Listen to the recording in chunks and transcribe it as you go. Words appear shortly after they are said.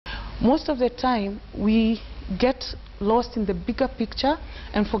Most of the time, we get lost in the bigger picture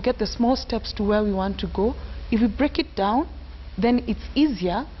and forget the small steps to where we want to go. If we break it down, then it's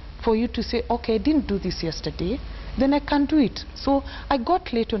easier for you to say, okay, I didn't do this yesterday, then I can do it. So I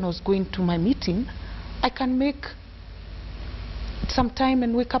got late when I was going to my meeting. I can make some time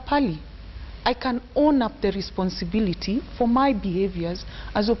and wake up early. I can own up the responsibility for my behaviors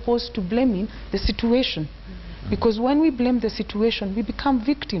as opposed to blaming the situation. Because when we blame the situation, we become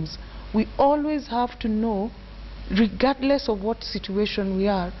victims. We always have to know, regardless of what situation we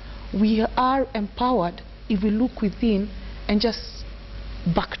are empowered if we look within and just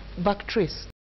backtrace.